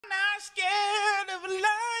scared of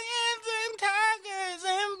lions and tigers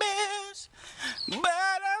and bears,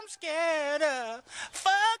 but I'm scared of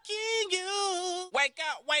fucking you. Wake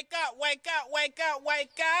up, wake up, wake up, wake up,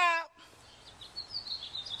 wake up.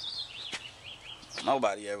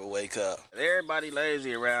 Nobody ever wake up. Everybody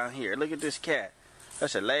lazy around here. Look at this cat.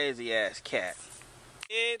 That's a lazy ass cat.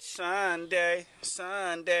 It's Sunday,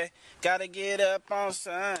 Sunday. Gotta get up on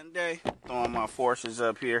Sunday. Throwing my forces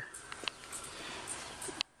up here.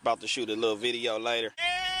 About to shoot a little video later. Hey!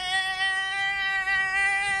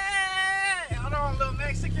 Hold on, little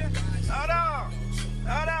Mexican. Hold on.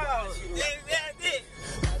 Hold on.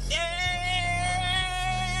 Hey!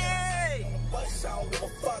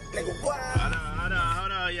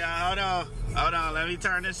 Hold on, y'all. Hold on. Let me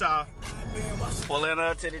turn this off. Pulling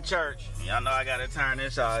up to the church. Y'all know I gotta turn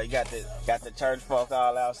this off. You got the church folk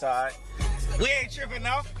all outside. We ain't tripping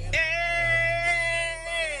though. Hey!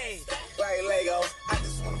 Like Lego. I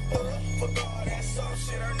just wanna pull up for all that soft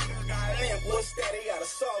shit. Our niggas got in. What's that? They got a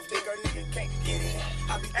soft dick. Our nigga can't get in.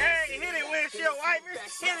 Hey, hit it windshield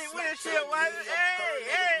wipers. Hit it windshield wipers.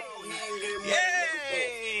 Hey!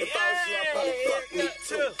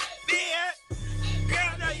 Girl,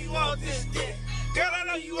 I know you want this dick. Girl, I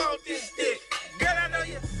know you want this dick.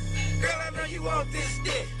 Girl, I know you want this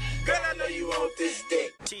dick. Girl, I know you want this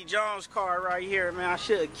dick. T. Jones car right here, man. I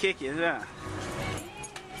should kick it, huh?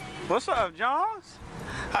 What's up, Jones?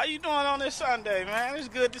 How you doing on this Sunday, man? It's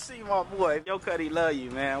good to see my boy. Yo, Cuddy love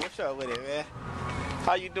you, man. What's up with it, man?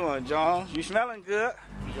 How you doing, Jones? You smelling good?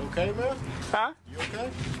 You okay, man? Huh? You okay?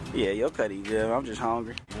 Yeah, yo, Cuddy good. I'm just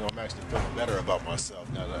hungry. You know, I'm actually feeling better about myself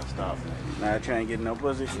now that I stopped. Now I ain't getting no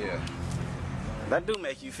pussy? Yeah. That do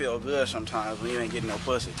make you feel good sometimes when you ain't getting no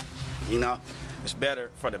pussy. You know? It's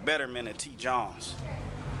better for the betterment of T. Jones.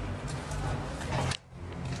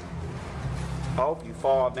 Hope you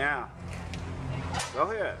fall down. Go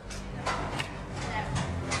ahead.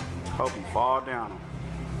 Hope you fall down.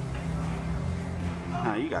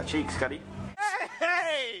 Nah, you got cheeks, Cuddy.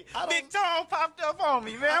 Hey! Big Tom popped up on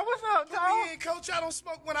me, man. What's up, Tom? Yeah, coach, I don't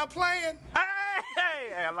smoke when I'm playing.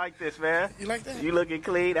 Hey, I like this, man. You like that? You looking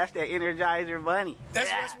clean. That's that Energizer bunny.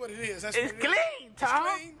 That's what it is. That's it's what it clean, is. Tom.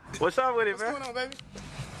 It's clean. What's up with it, What's man? going on, baby?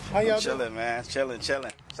 How y'all doing? Chilling, man. Chilling.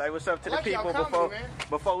 Say what's up to the people comedy,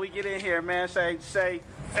 before we get in here, man. Say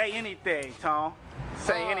anything, Tom.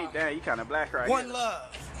 Say anything. You kind of black right One here.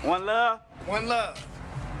 love. One love? One love.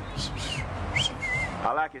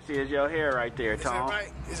 All I can see is your hair right there, Is Tom. that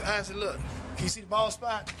right? It's honestly, look. Can you see the bald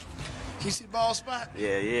spot? Can you see the bald spot? Yeah,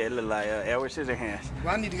 it look like Edward Scissorhands.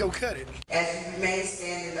 Well, I need to go cut it. As you remain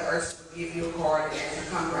standing, the earth will give you a card, and as you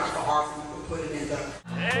come around for offering, you can put it in the...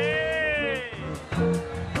 Hey!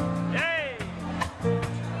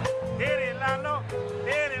 Hit it, Lalo.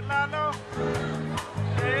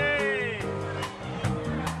 Hey!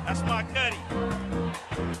 That's my Cuddy.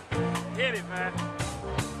 Hit it, man.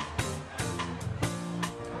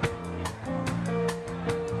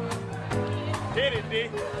 Hit it, D.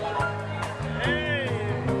 Hey!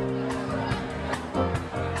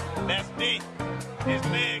 That's D. His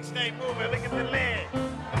legs stay moving. Look at the legs.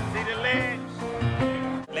 See the legs?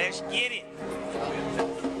 Let's get it.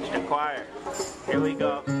 The choir. Here we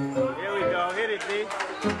go. Hit it, D.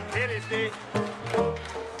 Hit it, D.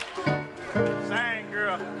 Sing,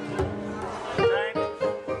 girl. Sing.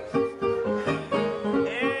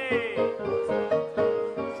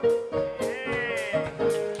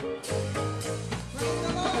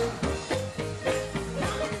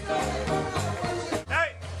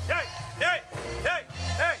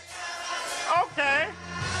 Okay.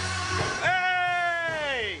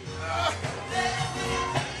 Hey!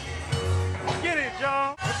 Get it,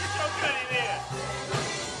 John. Get your Cuddy there.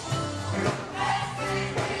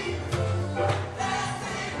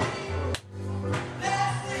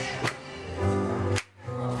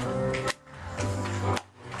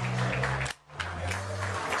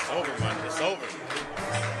 It's over, man. It's over.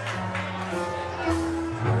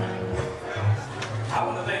 I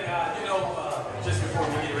want to thank just before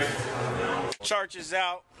we get ready to Church is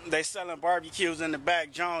out. They selling barbecues in the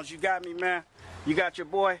back. Jones, you got me, man? You got your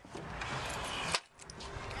boy?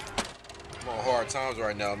 I'm on hard times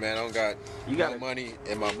right now, man. I don't got no money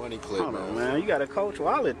in my money clip, Hold on, man. You got a Coach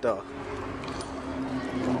wallet, though.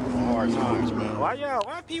 On hard times, man.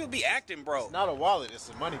 Why people be acting broke? It's not a wallet. It's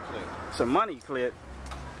a money clip. It's a money clip.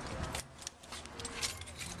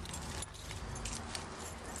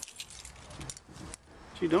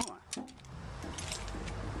 What you doing?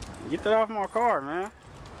 Get that off my car, man.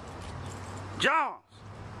 Jones!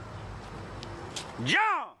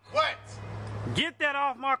 What? Get that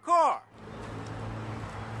off my car!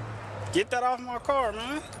 Get that off my car,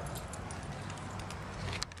 man.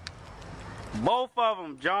 Both of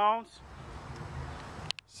them, Jones.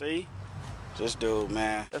 See? This dude,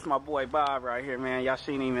 man. That's my boy Bob right here, man. Y'all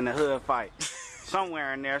seen him in the hood fight.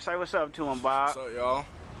 Somewhere in there. Say what's up to him, Bob. What's up, y'all?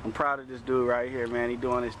 I'm proud of this dude right here, man. He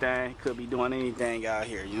doing his thing. Could be doing anything out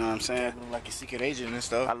here. You know what I'm saying? Look like a secret agent and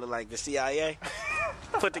stuff. I look like the CIA.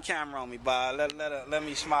 Put the camera on me, Bob. Let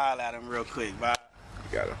me smile at him real quick, Bob.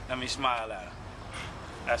 You got him. Let me smile at him.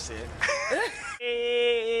 That's it.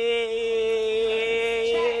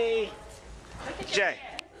 Hey. Jay.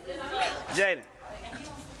 Jaden.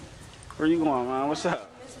 Where you going, man? What's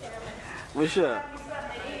up? What's up?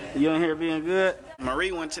 You in here being good?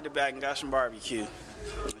 Marie went to the back and got some barbecue.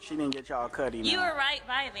 She didn't get y'all cutty. You were right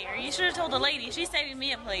by there. You should have told the lady. She's saving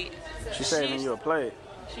me a plate. She saving you a plate?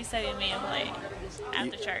 She's saving me a plate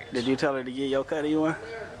after church. Did you tell her to get your cutty one?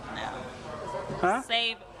 No. Huh?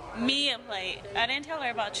 Save me a plate. I didn't tell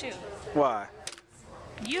her about you. Why?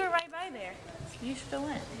 You were right by there. You should have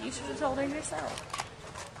went. You should have told her yourself.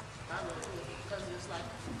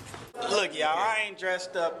 Look, y'all, I ain't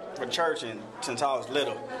dressed up for church since I was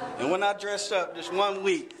little. And when I dressed up this one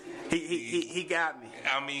week, he got me.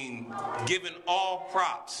 I mean, given all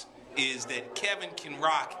props is that Kevin can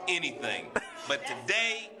rock anything. But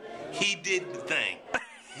today, he did the thing.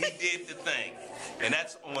 He did the thing. And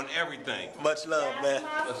that's on everything. Much love, man.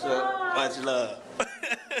 What's up? Much love.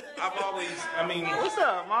 I've always, I mean... What's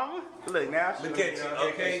up, mama? Look, now Look at you,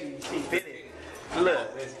 okay? She fit it.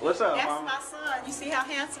 Look, what's up, That's mama? my son. You see how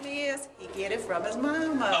handsome he is? He get it from his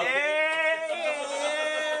mama.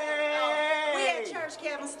 Hey! We at church,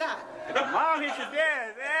 Kevin, stop. Mom hit your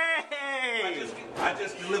dance. Hey! I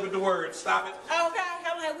just delivered the word. Stop it.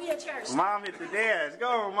 Okay, we at church. Mom hit the dance. Go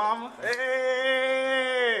on, mama.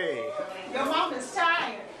 Hey! Your mama's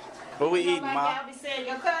tired. What we You know, eating, like Mom? y'all be saying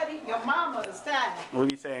your cutty, your mama is tired.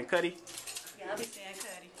 What we saying, cutty? Y'all be saying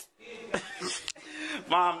cutty.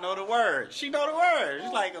 Mom know the words. She know the words.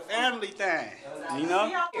 It's like a family thing, you know?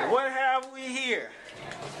 What have we here?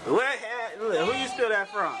 Look, who you steal that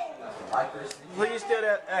from? Who you steal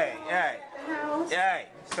that? Hey.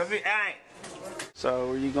 Come here, hey. So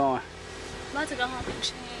where you going? I'm about to go home and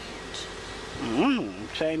change.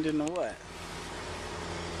 Changing to what?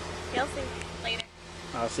 You'll see later.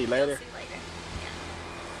 I'll see later. You'll see later.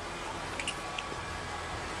 Yeah.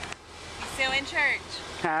 We still in church.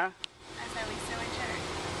 Huh? I said we still in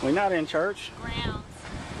church. We not in church. Grounds.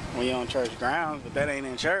 We on church grounds, but that ain't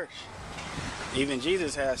in church. Even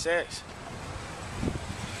Jesus had sex.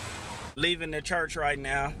 Leaving the church right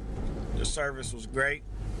now. The service was great.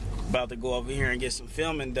 About to go over here and get some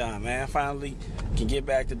filming done, man. Finally can get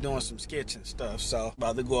back to doing some skits and stuff. So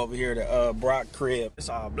about to go over here to Brock crib. It's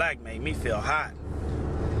all black, made me feel hot.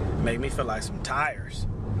 Made me feel like some tires.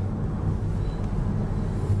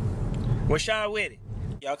 What's y'all with it?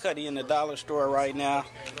 Y'all cutty in the dollar store right now.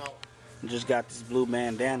 Just got this blue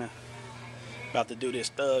bandana. About to do this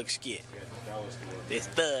thug skit. This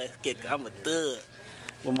thug skit. I'm a thug.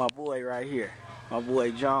 With my boy right here. My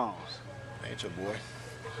boy Jones. Ain't your boy.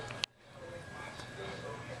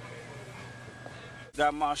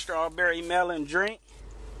 Got my strawberry melon drink.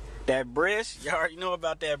 That brisk. You already know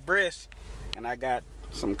about that brisk. And I got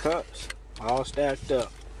some cups. All stacked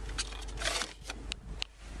up.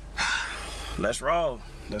 Let's roll.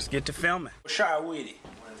 Let's get to filming. Shot with it.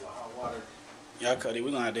 Y'all cutty,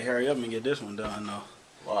 we're gonna have to hurry up and get this one done though.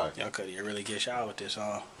 Why? Y'all cutty, really get shot with this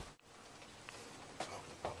on.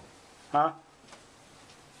 Huh?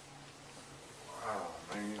 Oh,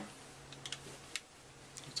 man. What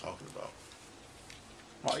you talking about?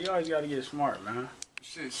 Oh, you always gotta get smart, man.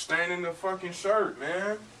 Shit staining the fucking shirt,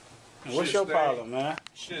 man. And what's Shit your stained. problem, man?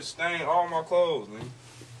 Shit stained all my clothes, man.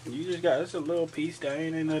 You just got, it's a little piece that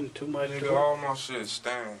ain't nothing too much to Nigga, it. all my shit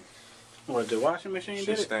stained. What, the washing machine Shit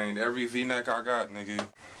did it? stained every V-neck I got, nigga.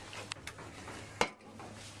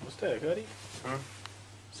 What's that, Cuddy? Huh?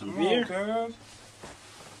 Some Come beer? on, cuz.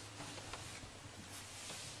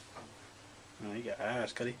 Oh, you got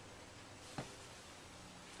eyes, Cuddy.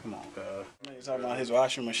 Come on, cuz. Nigga talking about his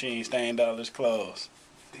washing machine stained all his clothes.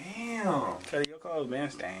 Damn. Cuddy, your clothes been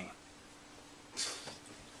stained.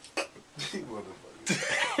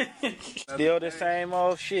 Still the same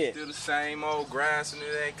old shit. Still the same old grass, and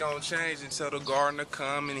it ain't gonna change until the gardener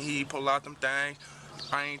come and he pull out them things.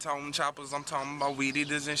 I ain't talking choppers, I'm talking about weed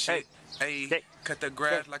eaters and shit. Hey, cut the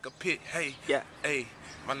grass like a pit. Hey, Yeah. Hey,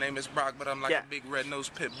 my name is Brock, but I'm like Yeah. a big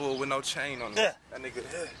red-nosed pit bull with no chain on it. Yeah. That nigga.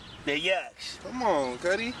 The yucks. Come on,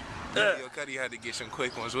 Cuddy. Yeah. Yo, Cuddy had to get some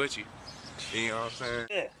quick ones with you. You know what I'm saying?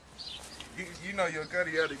 Yeah. You know your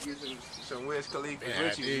Cuddy had to get some Wiz Khalifa Yeah,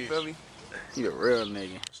 with you. I You did. feel me? You a real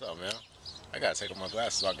nigga. What's up, man? I gotta take off my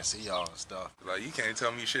glasses so I can see y'all and stuff. Like you can't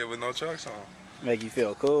tell me shit with no chucks on. Make you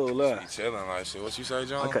feel cool, look. He chilling like shit. What you say,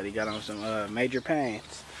 John? Look, he got on some major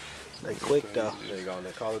pants. They quick though. There you go on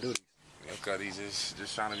that Call of Duty. Okay, he's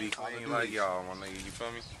just trying to be clean like y'all, my nigga. You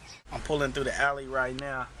feel me? I'm pulling through the alley right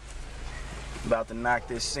now. About to knock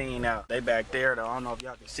this scene out. They back there though. I don't know if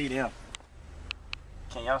y'all can see them.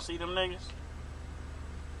 Can y'all see them niggas?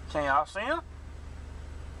 Can y'all see them?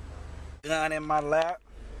 Gun in my lap.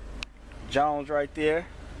 Jones right there.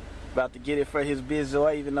 About to get it for his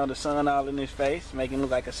bizoy, even though the sun all in his face, making him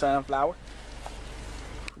look like a sunflower.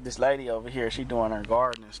 This lady over here, she doing her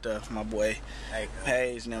garden and stuff. My boy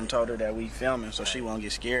Hayes and them told her that we filming, so she won't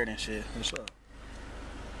get scared and shit. What's up?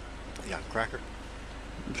 You got a cracker?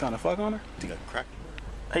 You trying to fuck on her? You got a cracker?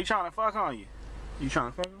 He trying to fuck on you. You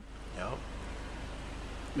trying to fuck on her? Yup.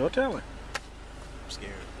 Go tell her. I'm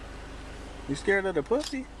scared. You scared of the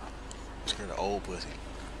pussy? I'm scared of old pussy.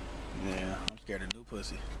 Yeah, I'm scared of new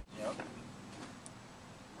pussy. Yep.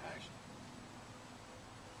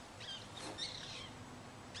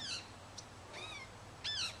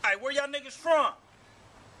 Hey, where y'all niggas from?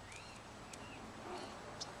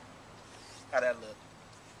 How that look?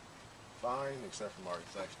 Fine, except for Mark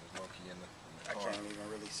section. There's no key in the I car. can't even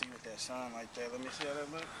really see with that sun like that. Let me see how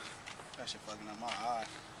that look. That shit fucking up my eye.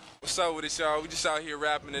 What's up with it, y'all? We just out here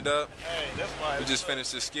wrapping it up. Hey, that's why. We just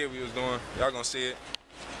finished this skit we was doing. Y'all gonna see it.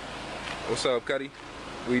 What's up, Cuddy?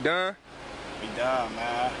 We done? We done,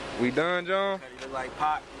 man. We done, John? You look like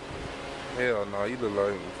Pop. Hell no, you look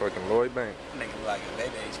like fucking Lloyd Banks. Nigga look like a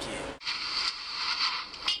baby's kid.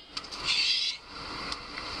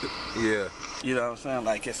 Yeah. You know what I'm saying?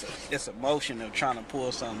 Like it's a motion of trying to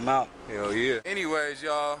pull something out. Hell yeah. Anyways,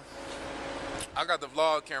 y'all, I got the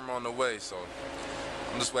vlog camera on the way, so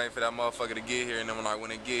I'm just waiting for that motherfucker to get here, and then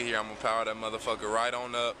when it get here, I'm gonna power that motherfucker right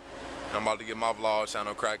on up. And I'm about to get my vlog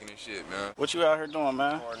channel cracking and shit, man. What you out here doing,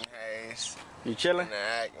 man? Gordon Hayes. You chilling? In the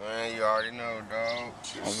act, man. You already know, dog.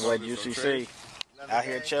 I'm with UCC. Out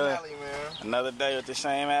here chilling. Cali, man. Another day with the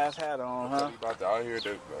same ass hat on, huh? About to out here,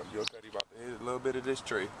 your Cuddy about to hit a little bit of this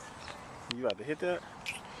tree. You about to hit that?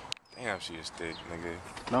 Damn, she is thick, nigga.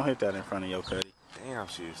 Don't hit that in front of your Cuddy. Damn,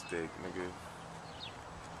 she is thick, nigga.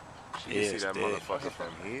 She Yeah, see that thick. motherfucker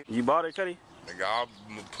from here. You bought it, Cuddy? Nigga, I'll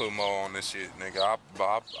put more on this shit, nigga.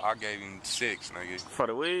 I gave him 6, nigga. For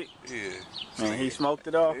the weed? Yeah. Man, he smoked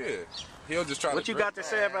it off? Yeah. He'll just try What to you got to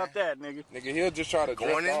say about that, nigga? Nigga, he'll just try to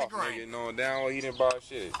Going drift in the off, grind. nigga, knowing down well he didn't buy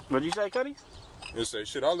shit. What'd you say, Cuddy? He'll say,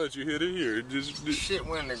 shit, I'll let you hit it here. Just Shit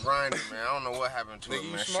went in the grinder, man. I don't know what happened to Nigga, it, you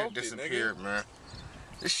man. Shit smoked it, disappeared, nigga. man.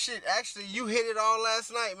 This shit, actually, you hit it all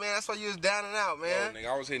last night, man. That's why you was down and out, Oh, man. nigga,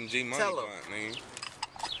 I was hitting G Money Tell blunt, him. nigh.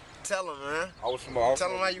 Tell him, man. I was Tell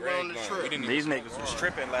him how you went on the Greg trip. blunt. We didn't These even niggas smoke was ours.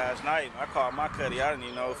 tripping last night. I called my Cuddy. I didn't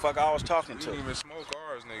even know who the fuck I was talking We to. didn't even smoke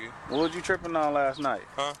ours, nigga. What was you tripping on last night?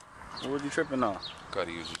 Huh? What was you tripping on?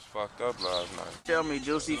 Cuddy was just fucked up last night. Tell me,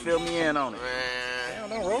 Juicy, fill me in on it. Man. Damn,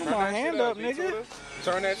 don't roll my hand up, nigga.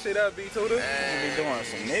 Turn that shit up, B-Tuda. You be doing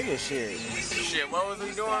some nigga shit. Shit, what was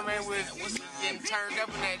he doing, man? Was getting turned up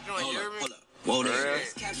in that joint, you hear me? For real?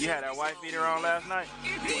 You had that white beater on last night?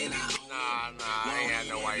 Nah, I ain't had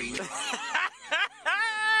no white.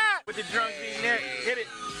 With the drunk beat neck, hit it.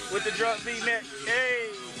 With the drunk beat neck, hey.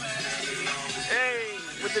 Hey,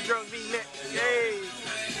 with the drunk beat neck, hey.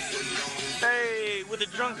 Hey, with the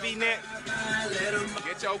drunk beat neck.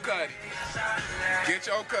 Get your Cuddy. Get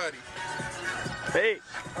your Cuddy. Hey.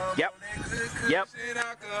 Yep. Yep.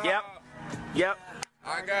 Yep. Yep.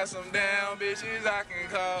 I got some damn bitches I can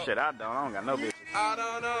call. Shit, I don't got no bitches. I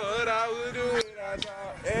don't know what I would do without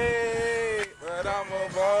y'all. Hey, but I'm a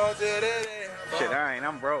ball to the day. Shit,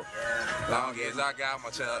 I'm broke. Long as I got my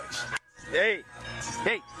chucks. Hey.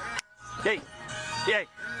 Hey. Hey. Hey.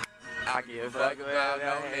 I give a fuck about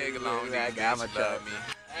no nigga long as I got my chuck.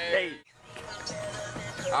 Hey.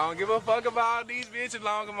 I don't give a fuck about these bitches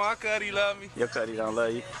long as my Cuddy love me. Your Cuddy don't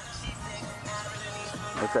love you.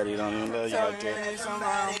 Your Cuddy don't even love you like that.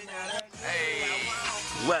 Hey.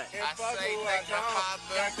 What? I say thank my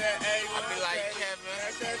father. I be like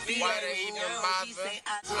Kevin. Why they even bother?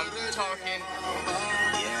 I'm talking.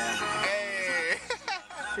 Hey.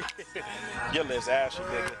 Your lips ashy,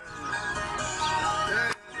 nigga.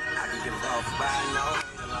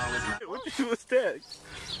 What's that?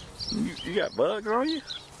 You got bugs on you?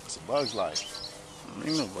 It's a bug's life.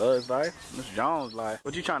 Ain't no bugs life. It's Jones life.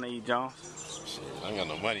 What you trying to eat, Jones? Shit, I ain't got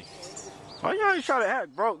no money. Why you always try to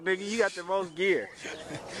act broke, nigga? You got the most gear.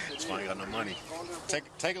 That's why I ain't got no money.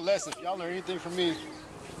 Take a lesson. If y'all learn anything from me,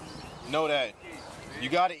 know that you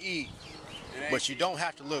gotta eat, but you don't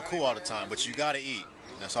have to look cool all the time. But you gotta eat.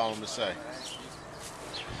 That's all I'm gonna say.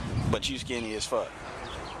 But you skinny as fuck.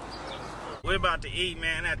 We're about to eat,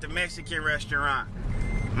 man, at the Mexican restaurant.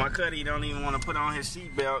 My Cuddy don't even want to put on his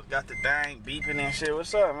seatbelt. Got the thing beeping and shit.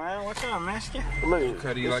 What's up, man? What's up, Mexican? Look,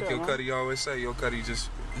 Cuddy, like your Cuddy always say, your Cuddy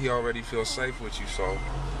he already feels safe with you, so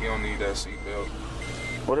he don't need that seatbelt.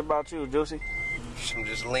 What about you, Juicy? I'm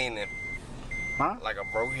just leaning. Huh? Like a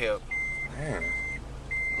broke hip. Man.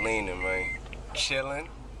 Leaning, man. Chilling.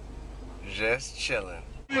 Just chilling.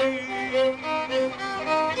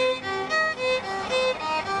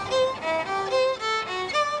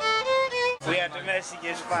 We at the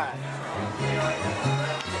Mexican spot.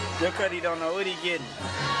 Your Cuddy don't know what he getting.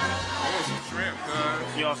 I want some shrimp,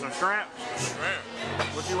 cuz. You want some shrimp? Shrimp.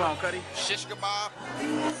 What you want, Cuddy? Shish kebab.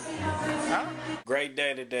 Huh? Great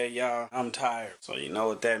day today, y'all. I'm tired, so you know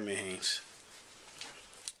what that means.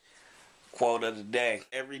 Quote of the day.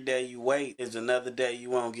 Every day you wait is another day you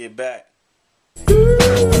won't get back.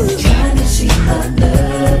 Trying to see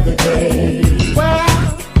another day.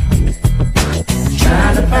 Well,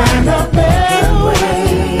 trying to find a better